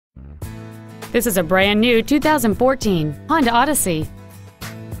This is a brand new 2014 Honda Odyssey.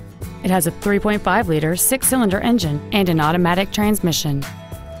 It has a 3.5-liter six-cylinder engine and an automatic transmission.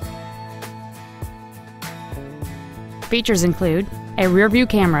 Features include a rear-view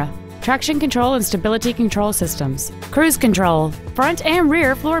camera, traction control and stability control systems, cruise control, front and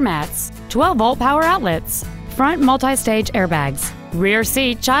rear floor mats, 12-volt power outlets, front multi-stage airbags, rear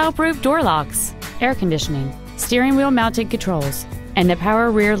seat child-proof door locks, air conditioning, steering wheel mounted controls, and the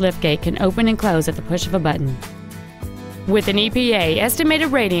power rear liftgate can open and close at the push of a button. With an EPA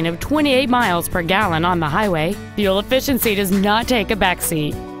estimated rating of 28 miles per gallon on the highway, fuel efficiency does not take a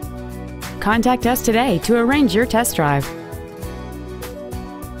backseat. Contact us today to arrange your test drive.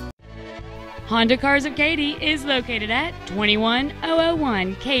 Honda Cars of Katy is located at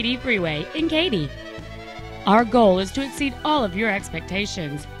 21001 Katy Freeway in Katy. Our goal is to exceed all of your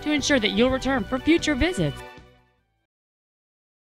expectations to ensure that you'll return for future visits.